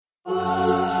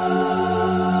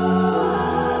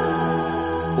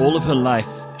All of her life,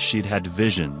 she'd had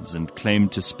visions and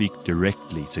claimed to speak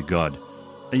directly to God.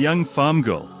 A young farm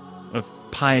girl of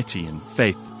piety and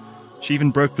faith. She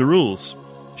even broke the rules.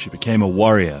 She became a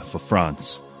warrior for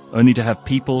France, only to have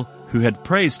people who had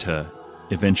praised her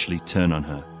eventually turn on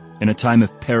her. In a time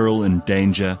of peril and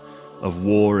danger, of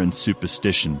war and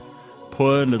superstition,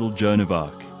 poor little Joan of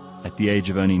Arc, at the age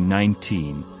of only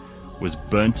 19, was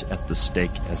burnt at the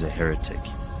stake as a heretic,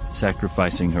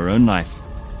 sacrificing her own life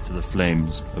to the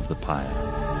flames of the pyre.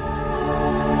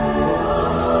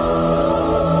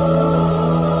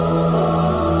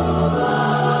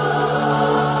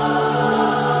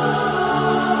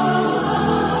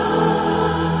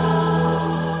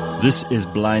 This is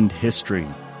Blind History,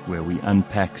 where we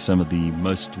unpack some of the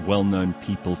most well-known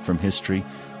people from history,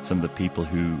 some of the people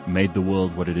who made the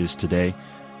world what it is today.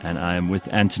 And I am with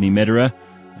Anthony Mederer,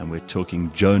 and we're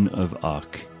talking Joan of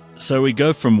Arc. So we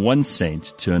go from one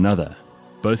saint to another.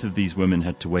 Both of these women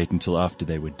had to wait until after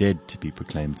they were dead to be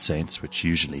proclaimed saints, which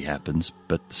usually happens,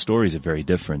 but the stories are very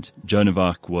different. Joan of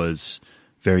Arc was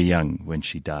very young when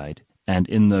she died, and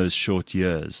in those short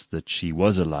years that she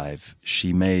was alive,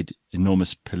 she made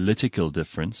enormous political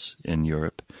difference in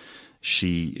Europe.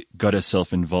 She got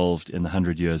herself involved in the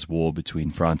 100 Years' War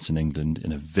between France and England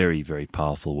in a very, very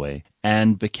powerful way,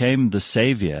 and became the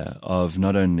savior of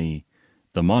not only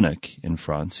the monarch in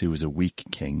France, who was a weak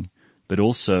king, but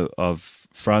also of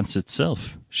France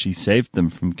itself. She saved them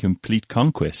from complete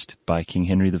conquest by King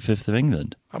Henry V of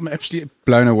England. I'm absolutely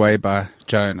blown away by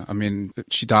Joan. I mean,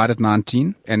 she died at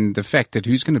 19, and the fact that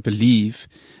who's going to believe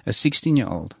a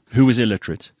 16-year-old? Who was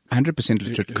illiterate? 100%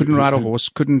 illiterate. Couldn't ride a horse,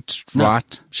 couldn't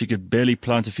write. She could barely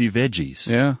plant a few veggies.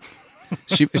 Yeah.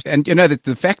 And you know that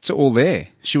the facts are all there.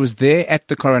 She was there at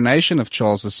the coronation of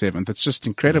Charles VII. It's just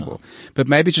incredible. Yeah. But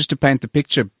maybe just to paint the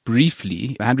picture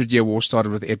briefly, the 100-Year War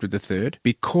started with Edward III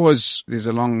because there's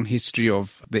a long history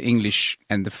of the English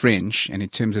and the French, and in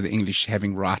terms of the English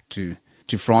having right to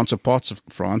France or parts of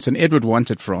France. And Edward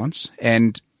wanted France,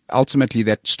 and ultimately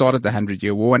that started the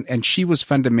 100-Year War. And she was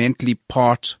fundamentally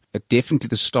definitely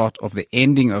the start of the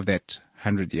ending of that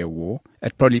 100-Year War.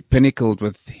 It probably pinnacled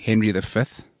with Henry V.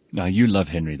 Now, you love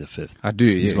Henry V. I do,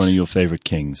 yes. He's one of your favorite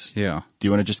kings. Yeah. Do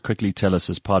you want to just quickly tell us,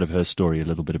 as part of her story, a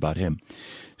little bit about him?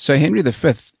 So Henry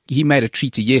V, he made a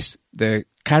treaty. Yes, the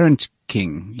current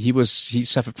king, he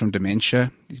suffered from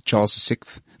dementia. Charles VI,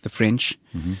 the French,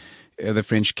 the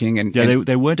French king. And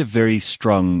they weren't a very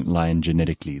strong line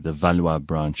genetically, the Valois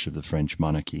branch of the French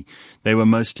monarchy. They were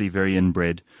mostly very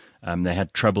inbred. They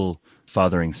had trouble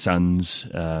fathering sons.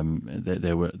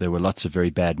 There were lots of very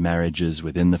bad marriages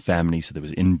within the family, so there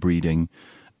was inbreeding.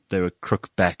 They were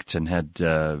crook-backed and had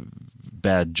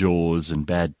bad jaws and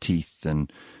bad teeth,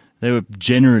 and they were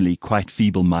generally quite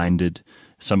feeble-minded.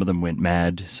 Some of them went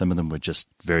mad. Some of them were just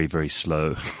very, very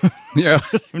slow. Yeah.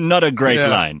 Not a great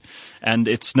line. And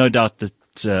it's no doubt that,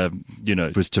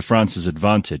 it was to France's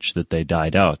advantage that they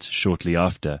died out shortly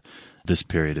after this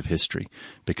period of history,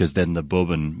 because then the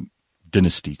Bourbon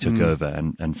dynasty took over,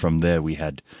 and from there we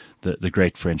had the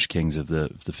great French kings of the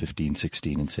 15,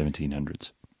 16, and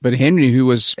 1700s. But Henry, who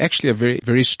was actually a very,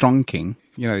 very strong king,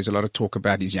 there's a lot of talk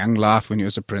about his young life when he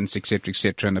was a prince,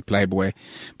 etc., and a playboy.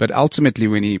 But ultimately,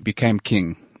 when he became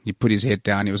king, he put his head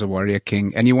down. He was a warrior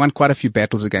king, and he won quite a few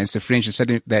battles against the French. And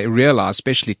suddenly they realized,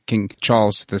 especially King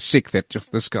Charles VI, that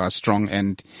this guy's strong,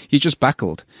 and he just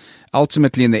buckled.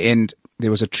 Ultimately, in the end,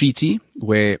 there was a treaty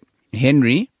where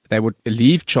they would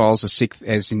leave Charles VI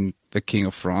as in the King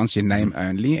of France in name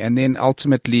only, and then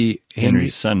ultimately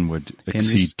Henry's son would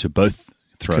accede to both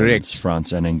thrones, correct,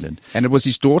 France and England. And it was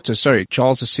his daughter,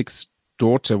 Charles VI's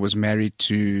daughter was married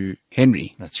to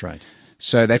Henry. That's right.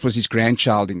 So that was his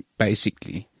grandchild,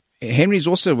 basically. Henry's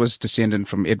also was descendant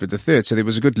from Edward III, so there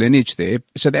was a good lineage there.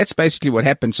 So that's basically what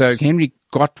happened. So Henry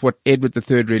got what Edward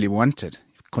III really wanted: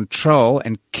 control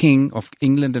and king of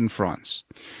England and France.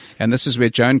 And this is where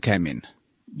Joan came in.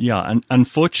 Yeah, and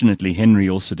unfortunately, Henry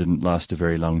also didn't last a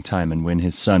very long time. And when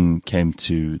his son came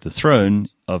to the throne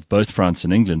of both France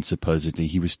and England, supposedly,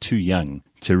 he was too young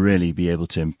to really be able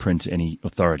to imprint any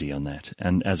authority on that.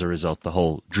 And as a result, the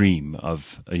whole dream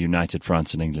of a united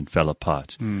France and England fell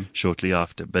apart shortly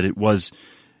after. But it was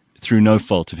through no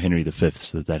fault of Henry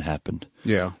V's that happened.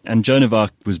 Yeah. And Joan of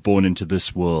Arc was born into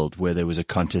this world where there was a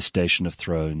contestation of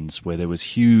thrones, where there was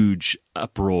huge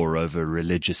uproar over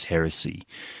religious heresy.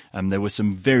 There were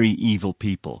some very evil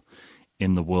people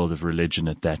in the world of religion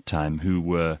at that time who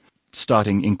were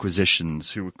starting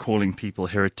inquisitions, who were calling people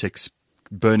heretics,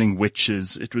 burning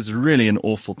witches. It was really an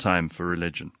awful time for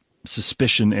religion.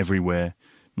 Suspicion everywhere,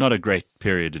 not a great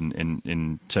period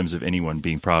in terms of anyone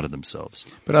being proud of themselves.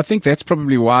 But I think that's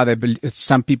probably why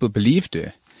some people believed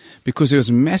her, because there was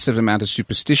a massive amount of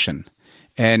superstition.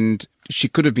 And she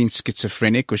could have been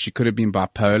schizophrenic, or she could have been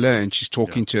bipolar, and she's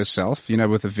talking to herself,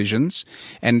 with the visions.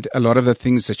 And a lot of the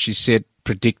things that she said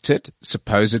predicted,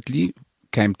 supposedly,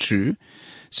 came true.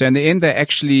 So in the end, they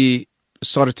actually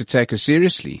started to take her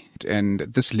seriously. And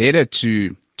this led her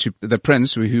to the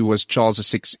prince, who was Charles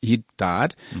VI. He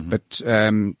died, but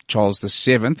Charles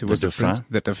VII, who was the prince,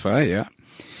 the Dauphin,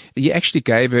 he actually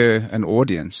gave her an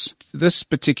audience. This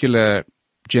particular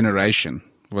generation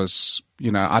was,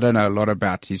 I don't know a lot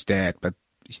about his dad, but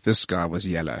this guy was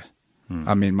yellow.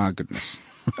 I mean, my goodness.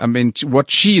 I mean, what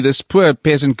this poor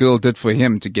peasant girl did for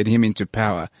him to get him into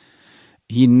power,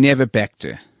 he never backed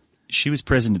her. She was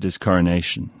present at his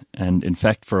coronation, and in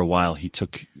fact, for a while, he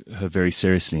took her very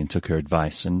seriously and took her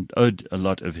advice and owed a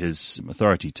lot of his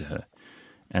authority to her.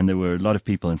 And there were a lot of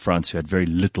people in France who had very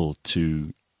little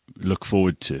to look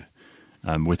forward to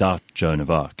without Joan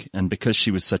of Arc. And because she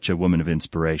was such a woman of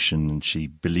inspiration and she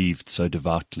believed so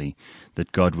devoutly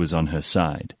that God was on her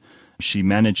side, she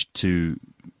managed to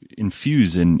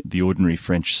infuse in the ordinary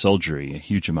French soldiery a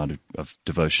huge amount of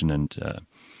devotion and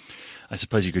I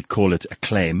suppose you could call it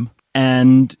acclaim.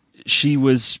 And she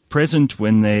was present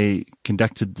when they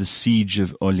conducted the siege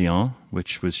of Orléans,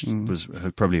 which was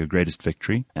probably her greatest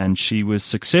victory. And she was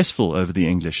successful over the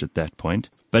English at that point.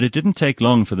 But it didn't take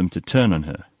long for them to turn on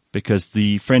her, because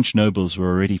the French nobles were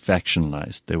already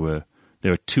factionalized. There were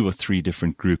 2 or 3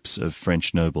 different groups of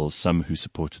French nobles, some who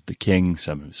supported the king,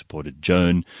 some who supported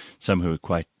Joan, some who were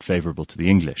quite favorable to the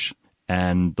English.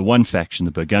 And the one faction,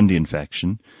 the Burgundian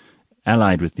faction,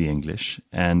 allied with the English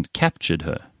and captured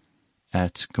her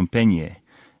at Compiègne,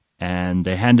 and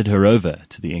they handed her over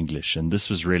to the English. And this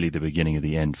was really the beginning of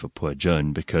the end for poor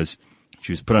Joan, because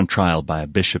she was put on trial by a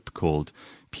bishop called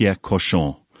Pierre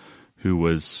Cauchon, who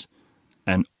was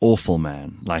an awful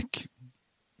man, like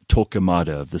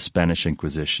Torquemada of the Spanish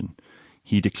Inquisition.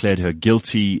 He declared her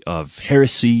guilty of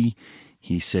heresy.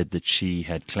 He said that she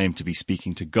had claimed to be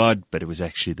speaking to God, but it was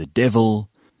actually the devil.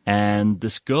 And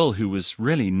this girl, who was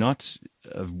really not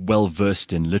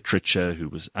well-versed in literature, who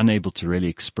was unable to really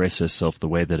express herself the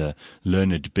way that a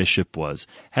learned bishop was,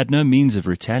 had no means of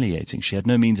retaliating. She had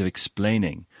no means of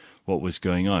explaining what was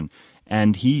going on.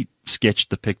 And he sketched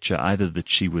the picture either that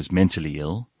she was mentally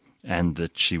ill and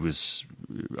that she was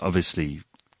obviously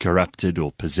corrupted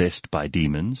or possessed by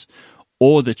demons,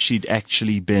 or that she'd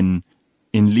actually been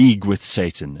in league with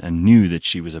Satan and knew that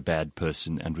she was a bad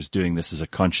person and was doing this as a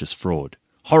conscious fraud.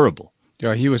 Horrible.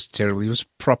 Yeah, he was terrible. He was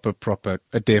proper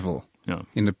a devil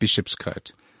in a bishop's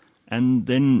coat. And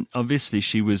then, obviously,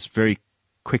 she was very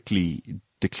quickly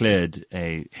declared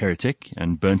a heretic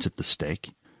and burnt at the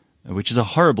stake, which is a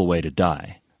horrible way to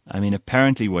die. I mean,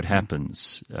 apparently what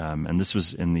happens, and this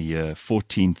was in the year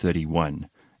 1431,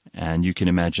 and you can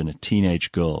imagine a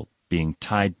teenage girl being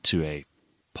tied to a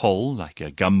pole, like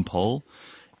a gum pole,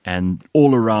 and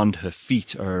all around her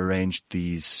feet are arranged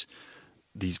these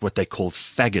what they call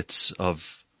faggots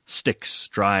of sticks,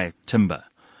 dry timber.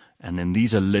 And then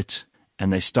these are lit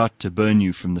and they start to burn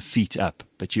you from the feet up.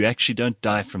 But you actually don't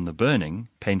die from the burning,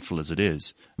 painful as it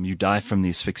is. You die from the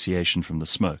asphyxiation from the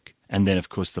smoke. And then, of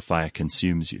course, the fire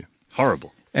consumes you.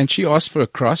 Horrible. And she asked for a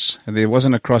cross, and there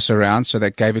wasn't a cross around, so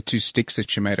they gave her 2 sticks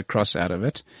that she made a cross out of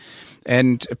it.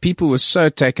 And people were so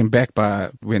taken back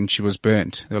by when she was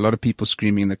burnt. There were a lot of people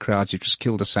screaming in the crowd, "You just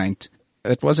killed a saint."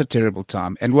 It was a terrible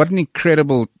time. And what an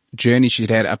incredible journey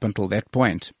she'd had up until that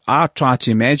point. I try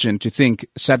to think,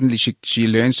 suddenly she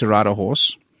learns to ride a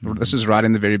horse. Mm-hmm. This is right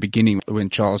in the very beginning when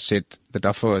the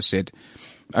Dauphin said,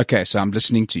 "Okay, so I'm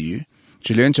listening to you."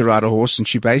 She learned to ride a horse, and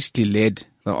she basically led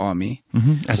the army.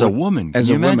 Mm-hmm. As a woman. Can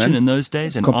you imagine in those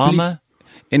days, in armor?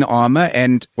 In armor.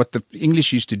 And what the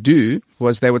English used to do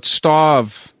was they would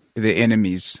starve the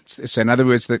enemies. So in other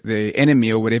words, the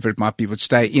enemy or whatever it might be would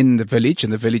stay in the village,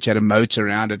 and the village had a moat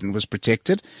around it and was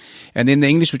protected. And then the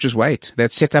English would just wait.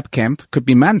 They'd set up camp, could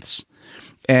be months.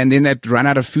 And then they'd run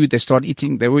out of food.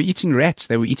 They were eating rats.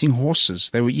 They were eating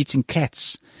horses. They were eating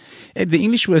cats. And the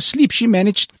English were asleep. She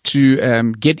managed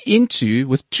to get into,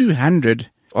 with 200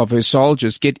 of her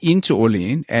soldiers, get into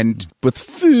Orléans, and with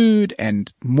food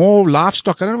and more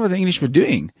livestock. I don't know what the English were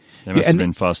doing. They must have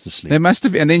been fast asleep. They must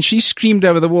have. And then she screamed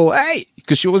over the wall, "Hey!"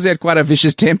 because she always had quite a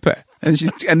vicious temper.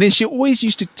 And then she always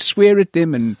used to swear at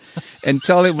them and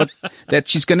tell them that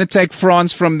she's going to take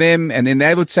France from them. And then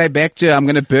they would say back to her, "I'm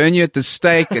going to burn you at the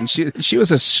stake." And she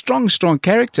was a strong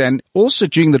character. And also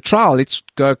during the trial, let's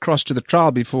go across to the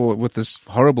trial with this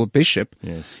horrible bishop.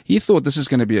 Yes. He thought this is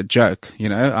going to be a joke.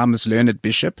 I'm this learned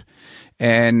bishop.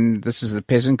 And this is a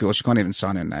peasant girl. She can't even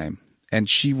sign her name. And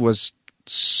she was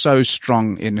so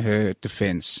strong in her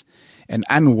defense and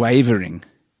unwavering.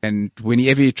 And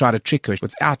whenever you try to trick her,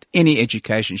 without any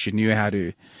education, she knew how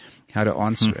to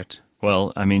answer it.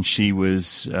 Well, I mean, she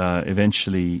was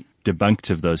eventually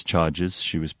debunked of those charges.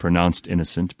 She was pronounced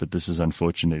innocent, but this was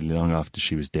unfortunately long after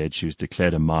she was dead. She was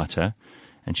declared a martyr,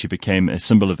 and she became a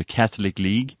symbol of the Catholic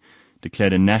League,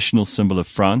 declared a national symbol of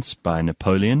France by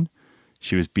Napoleon.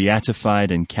 She was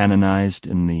beatified and canonized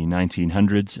in the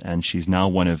 1900s, and she's now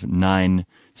one of 9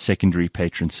 secondary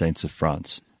patron saints of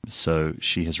France. So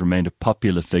she has remained a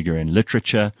popular figure in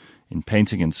literature, in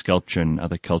painting and sculpture and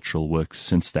other cultural works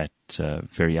since that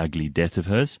very ugly death of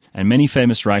hers. And many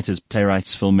famous writers,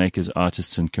 playwrights, filmmakers,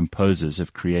 artists, and composers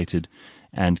have created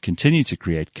and continue to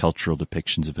create cultural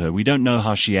depictions of her. We don't know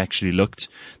how she actually looked.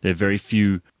 There are very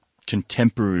few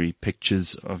contemporary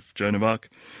pictures of Joan of Arc,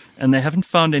 and they haven't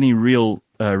found any real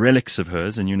relics of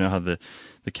hers. And you know how the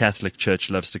Catholic Church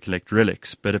loves to collect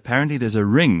relics. But apparently there's a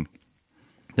ring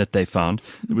that they found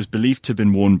that was believed to have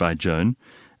been worn by Joan,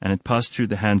 and it passed through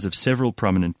the hands of several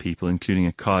prominent people, including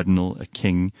a cardinal, a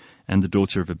king, and the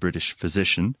daughter of a British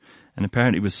physician, and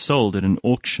apparently was sold at an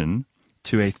auction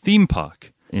to a theme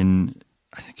park in,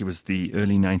 I think it was the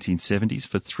early 1970s,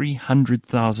 for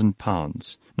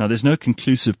 £300,000. Now, there's no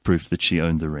conclusive proof that she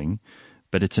owned the ring,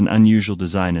 but it's an unusual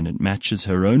design, and it matches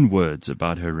her own words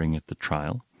about her ring at the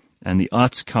trial. And the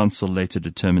Arts Council later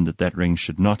determined that that ring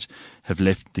should not have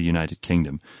left the United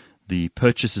Kingdom. The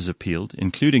purchasers appealed,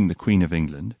 including the Queen of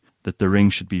England, that the ring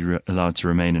should be allowed to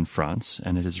remain in France,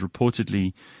 and it has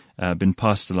reportedly been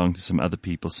passed along to some other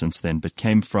people since then, but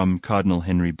came from Cardinal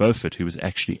Henry Beaufort, who was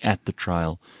actually at the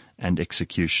trial and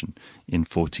execution in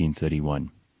 1431.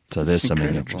 So there's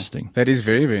something interesting. That is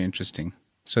very, very interesting.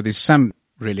 So there's some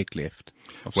relic left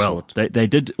of sort. They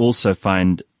did also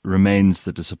find remains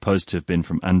that are supposed to have been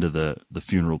from under the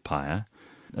funeral pyre,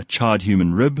 a charred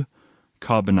human rib,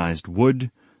 carbonized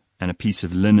wood, and a piece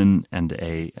of linen and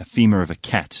a femur of a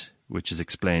cat, which is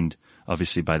explained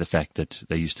obviously by the fact that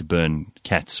they used to burn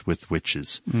cats with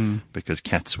witches because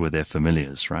cats were their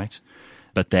familiars, right?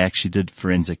 But they actually did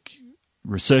forensic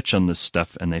research on this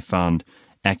stuff, and they found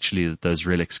actually that those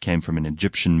relics came from an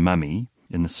Egyptian mummy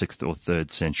in the 6th or 3rd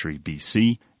century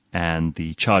BC, and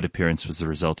the charred appearance was the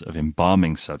result of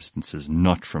embalming substances,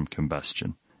 not from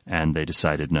combustion. And they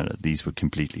decided, no, these were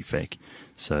completely fake.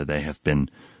 So they have been,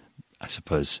 I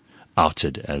suppose,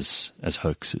 outed as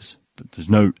hoaxes. But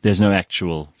there's no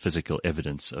actual physical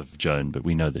evidence of Joan, but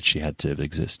we know that she had to have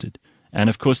existed. And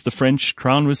of course the French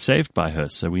crown was saved by her,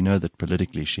 so we know that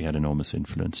politically she had enormous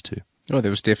influence too. Oh,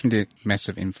 there was definitely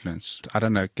massive influence. I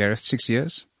don't know, Gareth, 6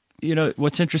 years? You know,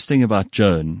 what's interesting about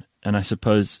Joan, and I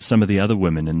suppose some of the other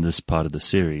women in this part of the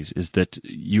series, is that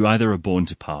you either are born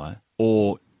to power,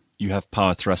 or you have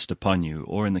power thrust upon you,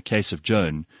 or in the case of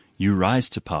Joan, you rise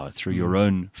to power through your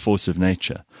own force of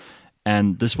nature.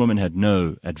 And this woman had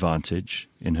no advantage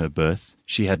in her birth.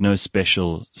 She had no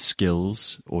special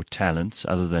skills or talents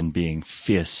other than being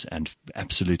fierce and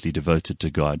absolutely devoted to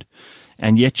God.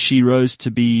 And yet she rose to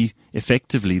be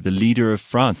effectively the leader of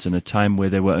France in a time where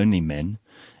there were only men,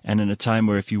 and in a time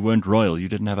where if you weren't royal, you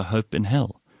didn't have a hope in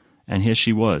hell. And here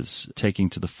she was,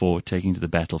 taking to the fore, taking to the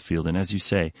battlefield, and as you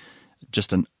say,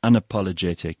 just an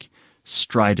unapologetic,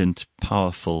 strident,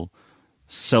 powerful,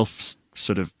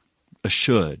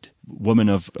 assured woman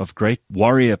of great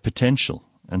warrior potential,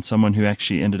 and someone who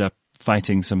actually ended up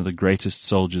fighting some of the greatest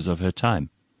soldiers of her time.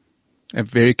 And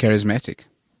very charismatic.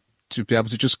 To be able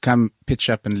to just come, pitch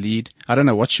up and lead. I don't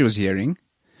know what she was hearing.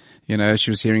 You know,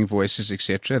 she was hearing voices,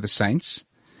 etc., the saints.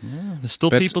 Yeah, there's still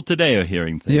people today who are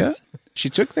hearing things. Yeah, she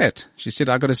took that. She said,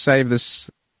 I got to save this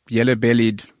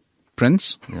yellow-bellied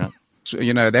prince. Yeah. So,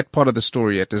 you know, that part of the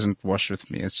story, it doesn't wash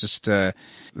with me. It's just, they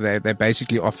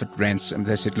basically offered ransom.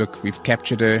 They said, look, we've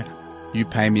captured her. You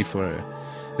pay me for her.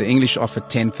 The English offered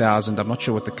 10,000. I'm not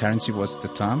sure what the currency was at the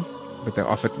time, but they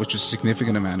offered, which was a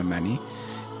significant amount of money.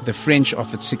 The French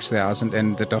offered 6,000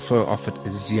 and the Dauphin offered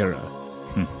 0.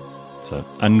 So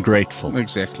ungrateful.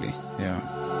 Exactly. Yeah.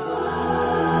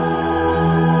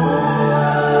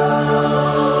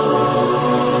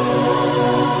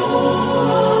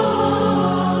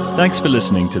 Thanks for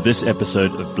listening to this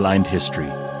episode of Blind History,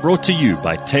 brought to you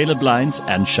by Taylor Blinds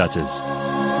and Shutters.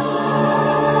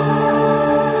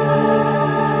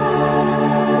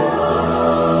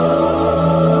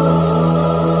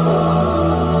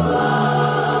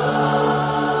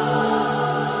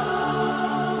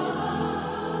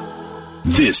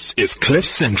 This is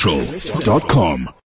CliffCentral.com.